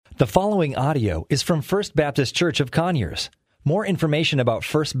The following audio is from First Baptist Church of Conyers. More information about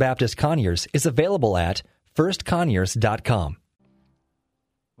First Baptist Conyers is available at firstconyers.com.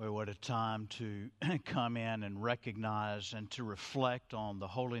 Well, what a time to come in and recognize and to reflect on the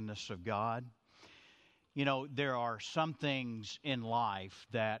holiness of God. You know, there are some things in life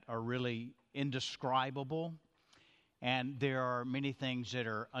that are really indescribable, and there are many things that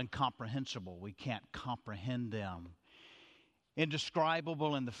are incomprehensible. We can't comprehend them.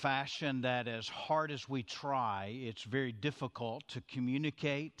 Indescribable in the fashion that as hard as we try, it's very difficult to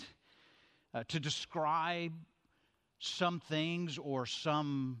communicate, to describe some things or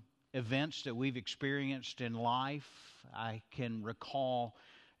some events that we've experienced in life. I can recall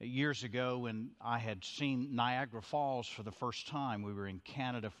years ago when I had seen Niagara Falls for the first time. We were in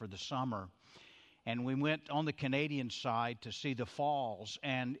Canada for the summer, and we went on the Canadian side to see the falls,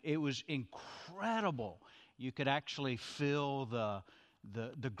 and it was incredible. You could actually feel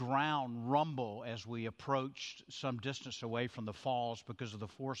the ground rumble as we approached some distance away from the falls because of the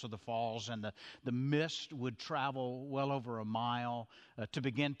force of the falls, and the mist would travel well over a mile to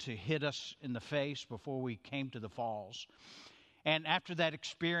begin to hit us in the face before we came to the falls. And after that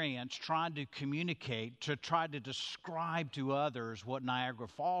experience, trying to communicate, to try to describe to others what Niagara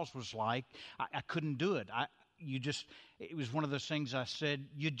Falls was like, I couldn't do it. It was one of those things I said,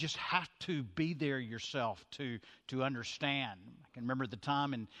 you just have to be there yourself to understand. I can remember the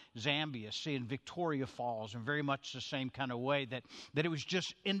time in Zambia seeing Victoria Falls in very much the same kind of way, that it was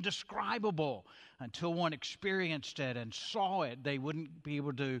just indescribable. Until one experienced it and saw it, they wouldn't be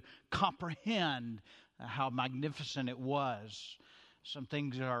able to comprehend how magnificent it was. Some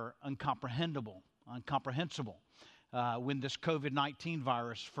things are incomprehensible. When this COVID-19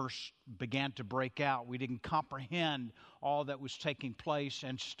 virus first began to break out, we didn't comprehend all that was taking place,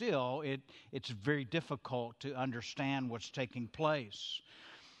 and still it's very difficult to understand what's taking place.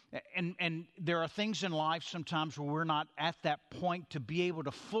 And there are things in life sometimes where we're not at that point to be able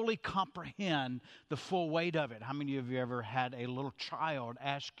to fully comprehend the full weight of it. How many of you ever had a little child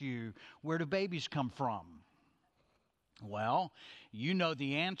ask you, where do babies come from? Well, you know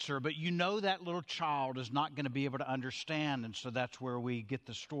the answer, but you know that little child is not going to be able to understand, and so that's where we get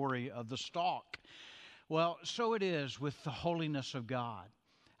the story of the stalk. Well, so it is with the holiness of God.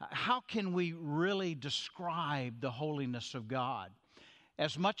 How can we really describe the holiness of God?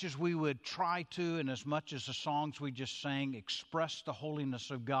 As much as we would try to, and as much as the songs we just sang express the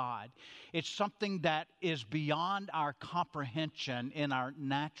holiness of God, it's something that is beyond our comprehension in our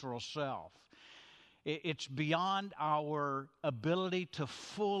natural self. It's beyond our ability to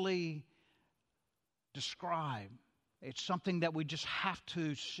fully describe. It's something that we just have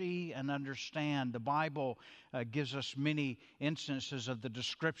to see and understand. The Bible gives us many instances of the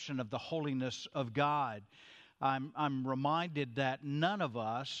description of the holiness of God. I'm reminded that none of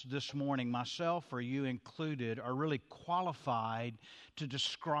us this morning, myself or you included, are really qualified to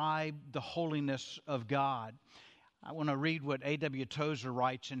describe the holiness of God. I want to read what A.W. Tozer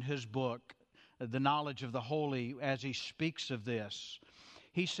writes in his book, The Knowledge of the Holy, as he speaks of this.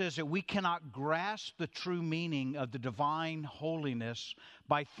 He says that we cannot grasp the true meaning of the divine holiness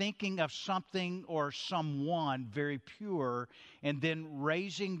by thinking of something or someone very pure and then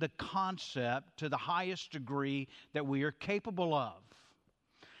raising the concept to the highest degree that we are capable of.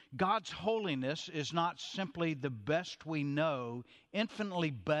 God's holiness is not simply the best we know,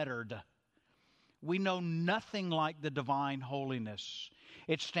 infinitely bettered. We know nothing like the divine holiness.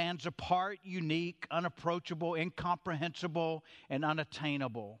 It stands apart, unique, unapproachable, incomprehensible, and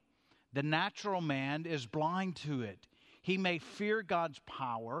unattainable. The natural man is blind to it. He may fear God's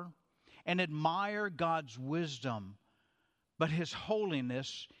power and admire God's wisdom, but His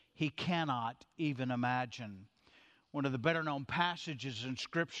holiness he cannot even imagine. One of the better known passages in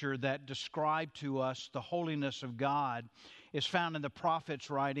Scripture that describe to us the holiness of God is found in the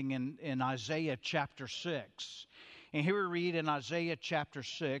prophet's writing in Isaiah chapter 6. And here we read in Isaiah chapter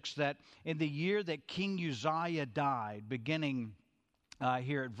 6 that in the year that King Uzziah died, beginning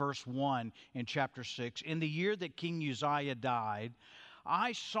here at verse 1 in chapter 6, in the year that King Uzziah died,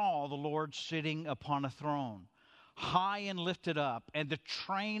 I saw the Lord sitting upon a throne, high and lifted up, and the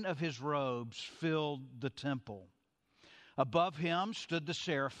train of his robes filled the temple. Above him stood the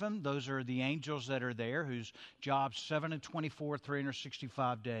seraphim. Those are the angels that are there, whose jobs 7 and 24,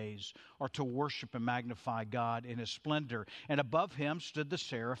 365 days are to worship and magnify God in His splendor. And above him stood the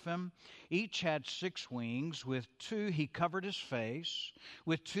seraphim. Each had 6 wings. With 2 he covered his face.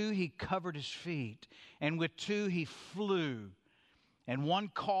 With 2 he covered his feet. And with 2 he flew. And one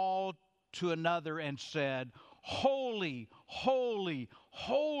called to another and said, Holy, holy,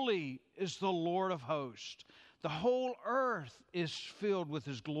 holy is the Lord of hosts. The whole earth is filled with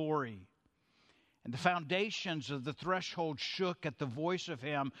His glory. And the foundations of the threshold shook at the voice of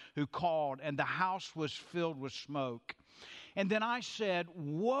Him who called, and the house was filled with smoke. And then I said,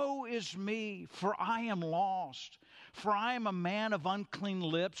 Woe is me, for I am lost. For I am a man of unclean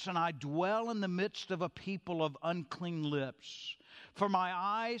lips, and I dwell in the midst of a people of unclean lips. For my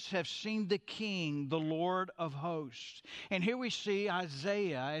eyes have seen the King, the Lord of hosts. And here we see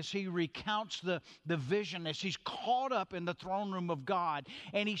Isaiah as he recounts the vision, as he's caught up in the throne room of God.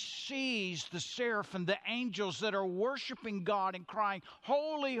 And he sees the seraphim, the angels that are worshiping God and crying,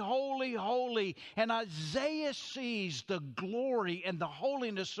 Holy, holy, holy. And Isaiah sees the glory and the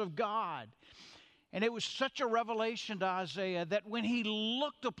holiness of God. And it was such a revelation to Isaiah that when he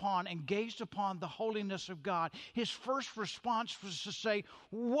looked upon and gazed upon the holiness of God, his first response was to say,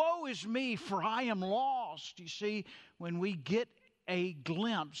 Woe is me, for I am lost. You see, when we get a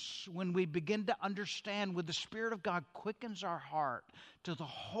glimpse, when we begin to understand, when the Spirit of God quickens our heart to the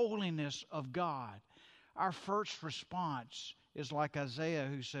holiness of God, our first response is like Isaiah,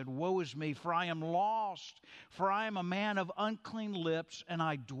 who said, Woe is me, for I am lost, for I am a man of unclean lips, and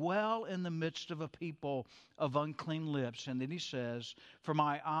I dwell in the midst of a people of unclean lips. And then he says, For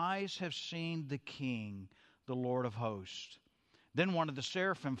my eyes have seen the King, the Lord of hosts. Then one of the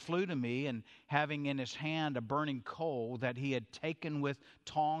seraphim flew to me, and having in his hand a burning coal that he had taken with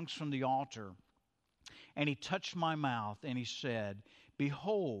tongs from the altar, and he touched my mouth, and he said,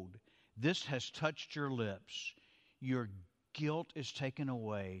 Behold, this has touched your lips. Your guilt is taken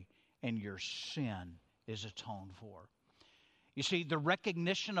away, and your sin is atoned for. You see, the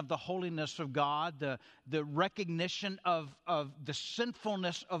recognition of the holiness of God, the recognition of the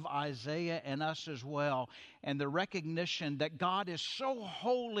sinfulness of Isaiah and us as well, and the recognition that God is so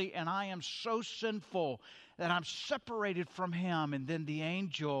holy and I am so sinful that I'm separated from Him. And then the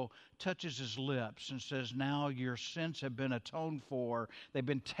angel touches his lips and says, Now your sins have been atoned for, they've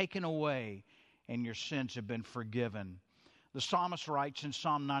been taken away, and your sins have been forgiven. The psalmist writes in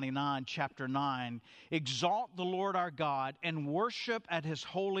Psalm 99, chapter 9, Exalt the Lord our God and worship at His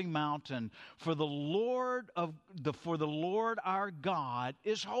holy mountain, for the Lord our God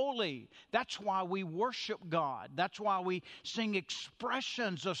is holy. That's why we worship God. That's why we sing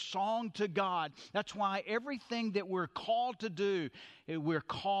expressions of song to God. That's why everything that we're called to do, we're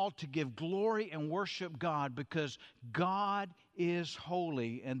called to give glory and worship God, because God is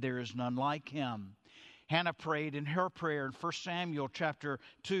holy and there is none like Him. Hannah prayed in her prayer in 1 Samuel chapter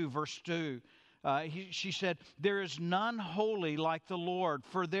 2, verse 2. She said, There is none holy like the Lord,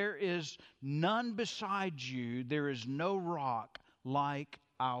 for there is none beside you. There is no rock like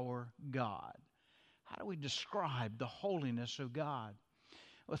our God. How do we describe the holiness of God?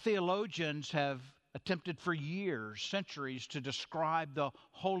 Well, theologians have attempted for years, centuries, to describe the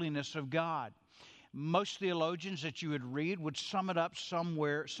holiness of God. Most theologians that you would read would sum it up some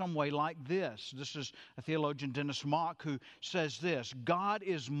way like this. This is a theologian, Dennis Mock, who says this: God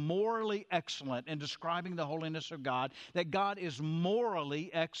is morally excellent, in describing the holiness of God, that God is morally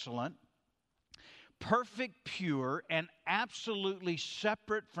excellent, perfect, pure, and absolutely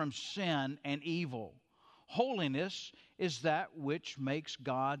separate from sin and evil. Holiness is that which makes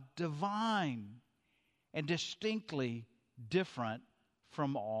God divine and distinctly different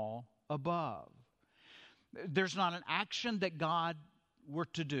from all above. There's not an action that God were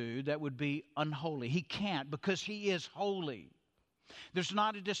to do that would be unholy. He can't, because He is holy. There's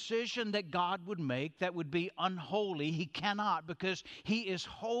not a decision that God would make that would be unholy. He cannot, because He is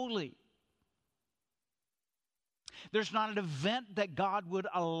holy. There's not an event that God would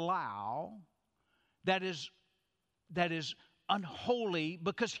allow that is unholy,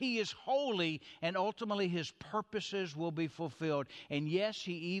 because He is holy, and ultimately His purposes will be fulfilled. And yes,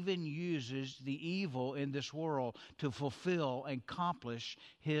 He even uses the evil in this world to fulfill and accomplish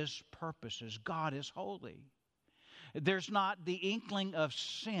His purposes. God is holy. There's not the inkling of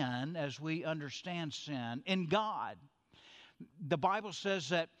sin as we understand sin in God. The Bible says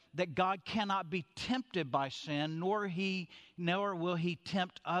that God cannot be tempted by sin, nor will He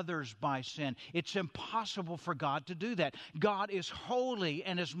tempt others by sin. It's impossible for God to do that. God is holy,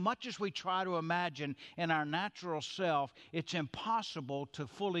 and as much as we try to imagine in our natural self, it's impossible to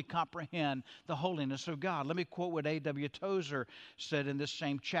fully comprehend the holiness of God. Let me quote what A.W. Tozer said in this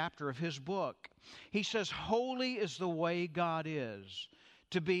same chapter of his book. He says, Holy is the way God is.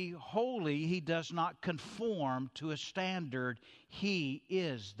 To be holy, He does not conform to a standard. He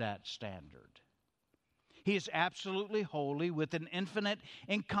is that standard. He is absolutely holy, with an infinite,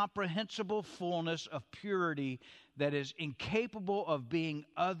 incomprehensible fullness of purity that is incapable of being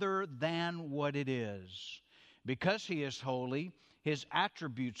other than what it is. Because He is holy, His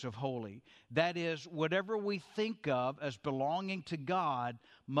attributes of holy. That is, whatever we think of as belonging to God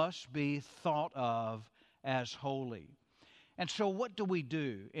must be thought of as holy. And so what do we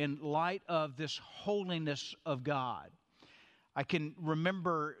do in light of this holiness of God? I can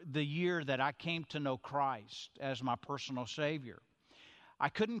remember the year that I came to know Christ as my personal Savior. I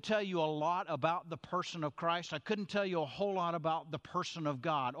couldn't tell you a lot about the person of Christ. I couldn't tell you a whole lot about the person of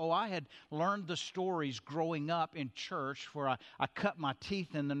God. Oh, I had learned the stories growing up in church where I cut my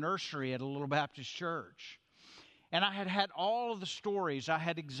teeth in the nursery at a little Baptist church. And I had had all of the stories. I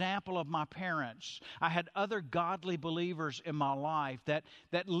had example of my parents. I had other godly believers in my life that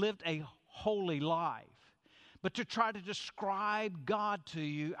lived a holy life. But to try to describe God to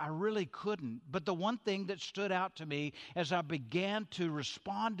you, I really couldn't. But the one thing that stood out to me as I began to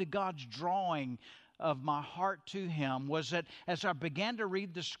respond to God's drawing of my heart to Him was that as I began to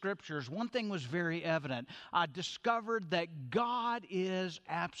read the Scriptures, one thing was very evident. I discovered that God is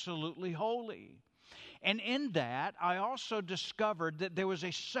absolutely holy. And in that, I also discovered that there was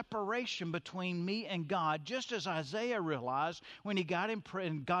a separation between me and God, just as Isaiah realized when he got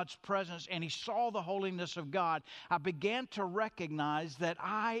in God's presence and he saw the holiness of God. I began to recognize that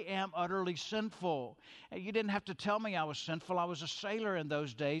I am utterly sinful. You didn't have to tell me I was sinful. I was a sailor in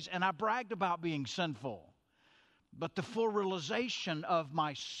those days, and I bragged about being sinful. But the full realization of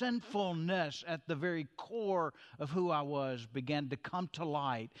my sinfulness at the very core of who I was began to come to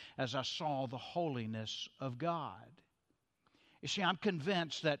light as I saw the holiness of God. You see, I'm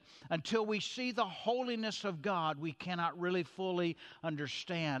convinced that until we see the holiness of God, we cannot really fully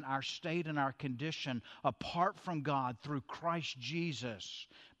understand our state and our condition apart from God through Christ Jesus,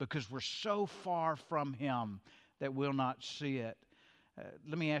 because we're so far from Him that we'll not see it.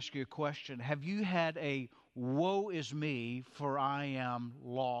 Let me ask you a question. Have you had a woe is me, for I am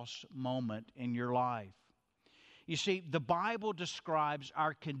lost moment in your life? You see, the Bible describes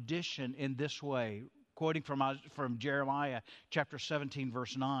our condition in this way, quoting from Jeremiah chapter 17,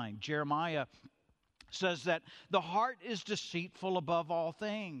 verse 9. Jeremiah says that the heart is deceitful above all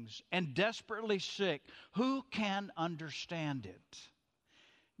things and desperately sick. Who can understand it?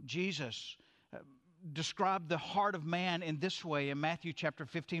 Jesus described the heart of man in this way in Matthew chapter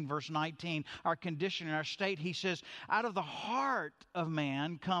 15, verse 19, our condition and our state. He says, out of the heart of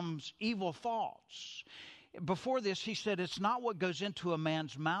man comes evil thoughts. Before this, he said, it's not what goes into a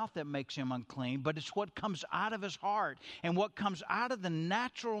man's mouth that makes him unclean, but it's what comes out of his heart. And what comes out of the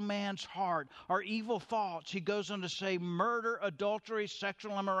natural man's heart are evil thoughts. He goes on to say murder, adultery,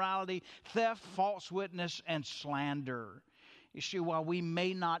 sexual immorality, theft, false witness, and slander. You see, while we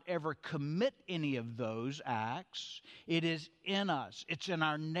may not ever commit any of those acts, it is in us. It's in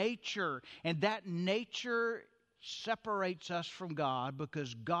our nature. And that nature separates us from God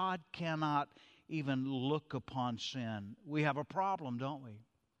because God cannot even look upon sin. We have a problem, don't we?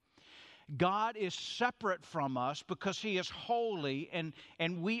 God is separate from us because He is holy, and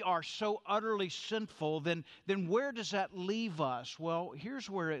we are so utterly sinful. Then where does that leave us? Well, here's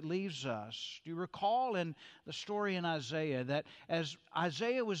where it leaves us. Do you recall in the story in Isaiah that as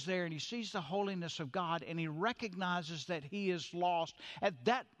Isaiah was there and he sees the holiness of God and he recognizes that he is lost, at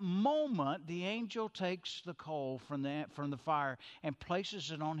that moment the angel takes the coal from the fire and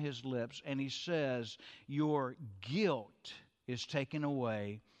places it on his lips, and he says, your guilt is taken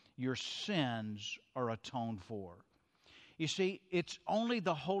away. Your sins are atoned for. You see, it's only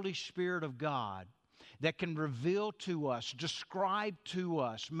the Holy Spirit of God that can reveal to us, describe to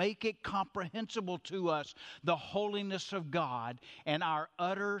us, make it comprehensible to us the holiness of God and our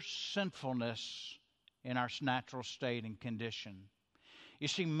utter sinfulness in our natural state and condition. You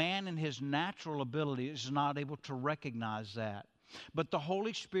see, man in his natural ability is not able to recognize that. But the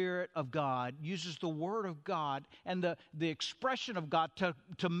Holy Spirit of God uses the Word of God and the expression of God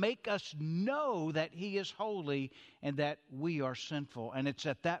to make us know that He is holy and that we are sinful. And it's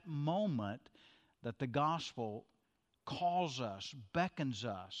at that moment that the gospel calls us, beckons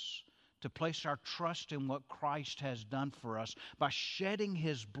us to place our trust in what Christ has done for us by shedding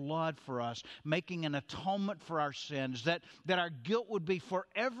His blood for us, making an atonement for our sins, that our guilt would be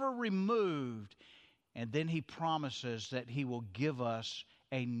forever removed. And then He promises that He will give us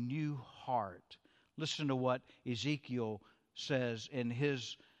a new heart. Listen to what Ezekiel says in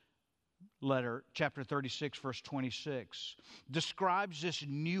his letter, chapter 36, verse 26. Describes this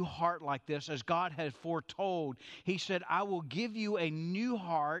new heart like this, as God had foretold. He said, I will give you a new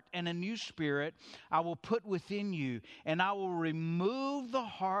heart and a new spirit I will put within you, and I will remove the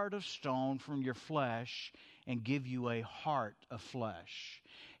heart of stone from your flesh and give you a heart of flesh.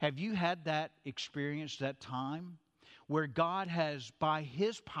 Have you had that experience, that time, where God has, by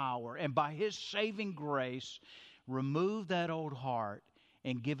His power and by His saving grace, removed that old heart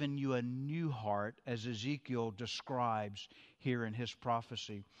and given you a new heart, as Ezekiel describes here in his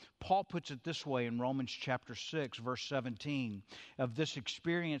prophecy. Paul puts it this way in Romans chapter 6, verse 17, of this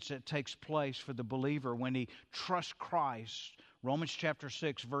experience that takes place for the believer when he trusts Christ. Romans chapter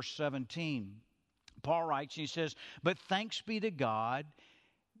 6, verse 17. Paul writes, he says, "But thanks be to God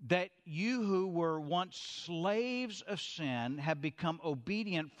that you who were once slaves of sin have become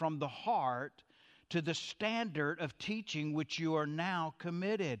obedient from the heart to the standard of teaching which you are now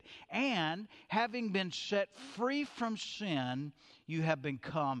committed. And having been set free from sin, you have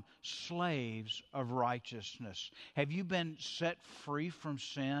become slaves of righteousness." Have you been set free from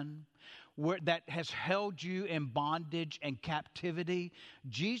sin that has held you in bondage and captivity?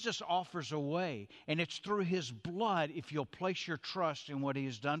 Jesus offers a way, and it's through His blood if you'll place your trust in what He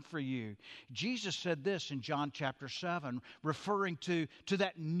has done for you. Jesus said this in John chapter 7, referring to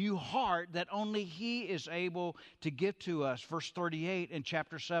that new heart that only He is able to give to us. Verse 38 in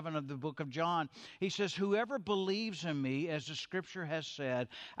chapter 7 of the book of John, He says, "Whoever believes in me, as the Scripture has said,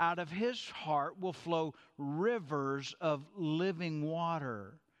 out of his heart will flow rivers of living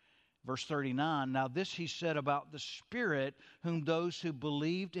water." Verse 39, "Now this He said about the Spirit, whom those who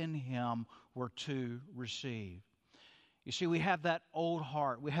believed in Him were to receive." You see, we have that old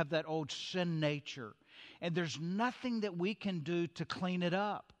heart. We have that old sin nature. And there's nothing that we can do to clean it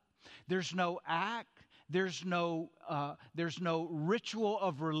up. There's no act. There's no ritual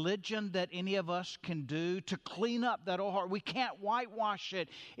of religion that any of us can do to clean up that old heart. We can't whitewash it.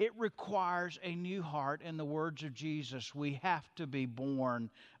 It requires a new heart. In the words of Jesus, we have to be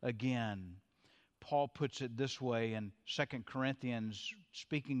born again. Paul puts it this way in 2 Corinthians,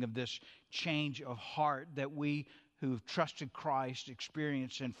 speaking of this change of heart that we who've trusted Christ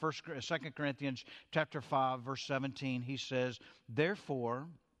experience in 2 Corinthians chapter 5, verse 17. He says, "Therefore,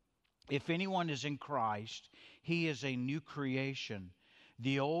 if anyone is in Christ, he is a new creation.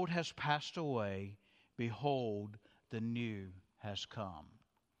 The old has passed away. Behold, the new has come."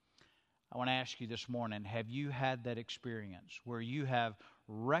 I want to ask you this morning, have you had that experience where you have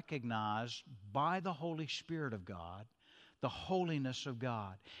recognized by the Holy Spirit of God the holiness of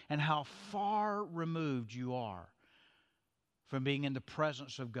God and how far removed you are from being in the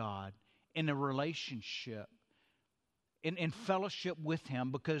presence of God, in a relationship, in fellowship with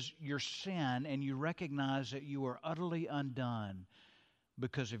Him because your sin, and you recognize that you are utterly undone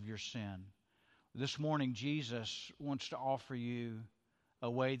because of your sin? This morning, Jesus wants to offer you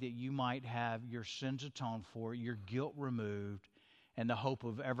a way that you might have your sins atoned for, your guilt removed, and the hope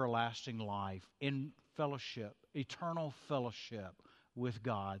of everlasting life in fellowship, eternal fellowship with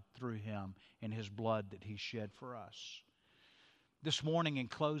God through Him and His blood that He shed for us. This morning, in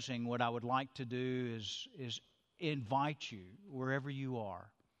closing, what I would like to do is invite you wherever you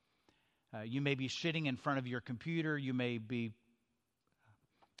are. You may be sitting in front of your computer. You may be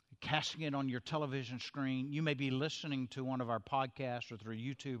casting it on your television screen. You may be listening to one of our podcasts or through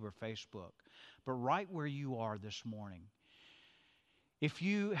YouTube or Facebook. But right where you are this morning, if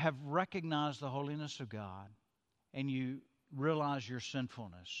you have recognized the holiness of God and you realize your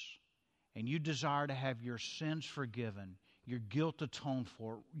sinfulness and you desire to have your sins forgiven, your guilt atoned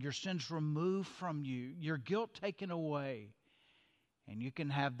for, your sins removed from you, your guilt taken away, and you can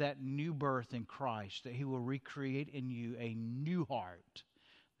have that new birth in Christ, that He will recreate in you a new heart,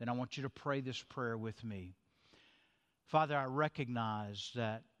 then I want you to pray this prayer with me. Father, I recognize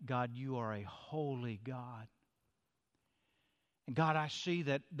that, God, you are a holy God. And God, I see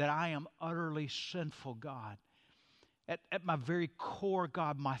that I am utterly sinful, God. At my very core,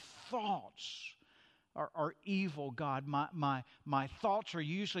 God, my thoughts are evil, God. My thoughts are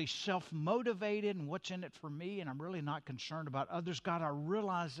usually self-motivated and what's in it for me, and I'm really not concerned about others. God, I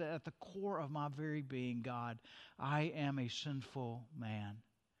realize that at the core of my very being, God, I am a sinful man.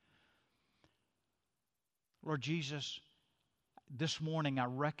 Lord Jesus, this morning I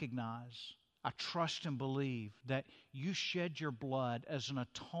recognize, I trust and believe that you shed your blood as an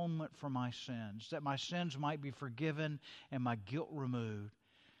atonement for my sins, that my sins might be forgiven and my guilt removed.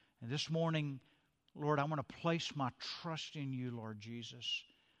 And this morning, Lord, I want to place my trust in you, Lord Jesus.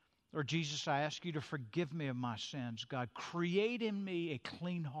 Lord Jesus, I ask you to forgive me of my sins. God, create in me a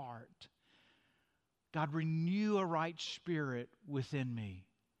clean heart. God, renew a right spirit within me.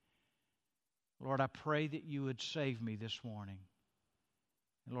 Lord, I pray that you would save me this morning.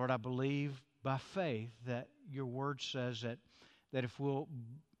 And Lord, I believe by faith that your word says that if we'll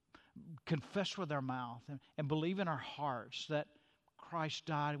confess with our mouth and believe in our hearts that Christ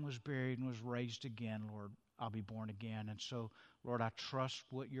died and was buried and was raised again, Lord, I'll be born again. And so, Lord, I trust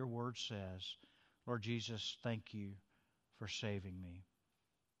what your word says. Lord Jesus, thank you for saving me.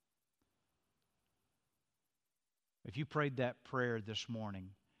 If you prayed that prayer this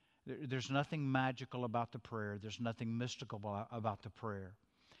morning, there's nothing magical about the prayer. There's nothing mystical about the prayer.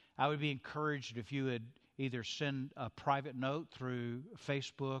 I would be encouraged if you would either send a private note through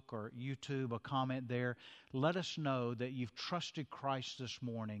Facebook or YouTube, a comment there. Let us know that you've trusted Christ this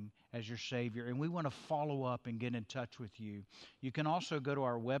morning as your Savior, and we want to follow up and get in touch with you. You can also go to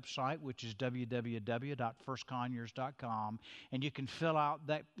our website, which is www.firstconyers.com, and you can fill out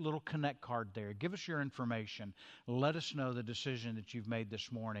that little connect card there. Give us your information. Let us know the decision that you've made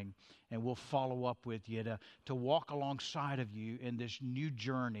this morning, and we'll follow up with you to walk alongside of you in this new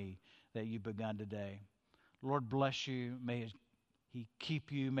journey that you've begun today. Lord bless you. May He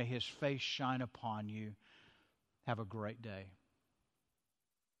keep you. May His face shine upon you. Have a great day.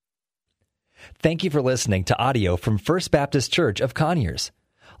 Thank you for listening to audio from First Baptist Church of Conyers,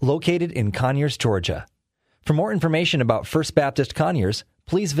 located in Conyers, Georgia. For more information about First Baptist Conyers,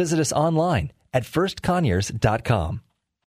 please visit us online at firstconyers.com.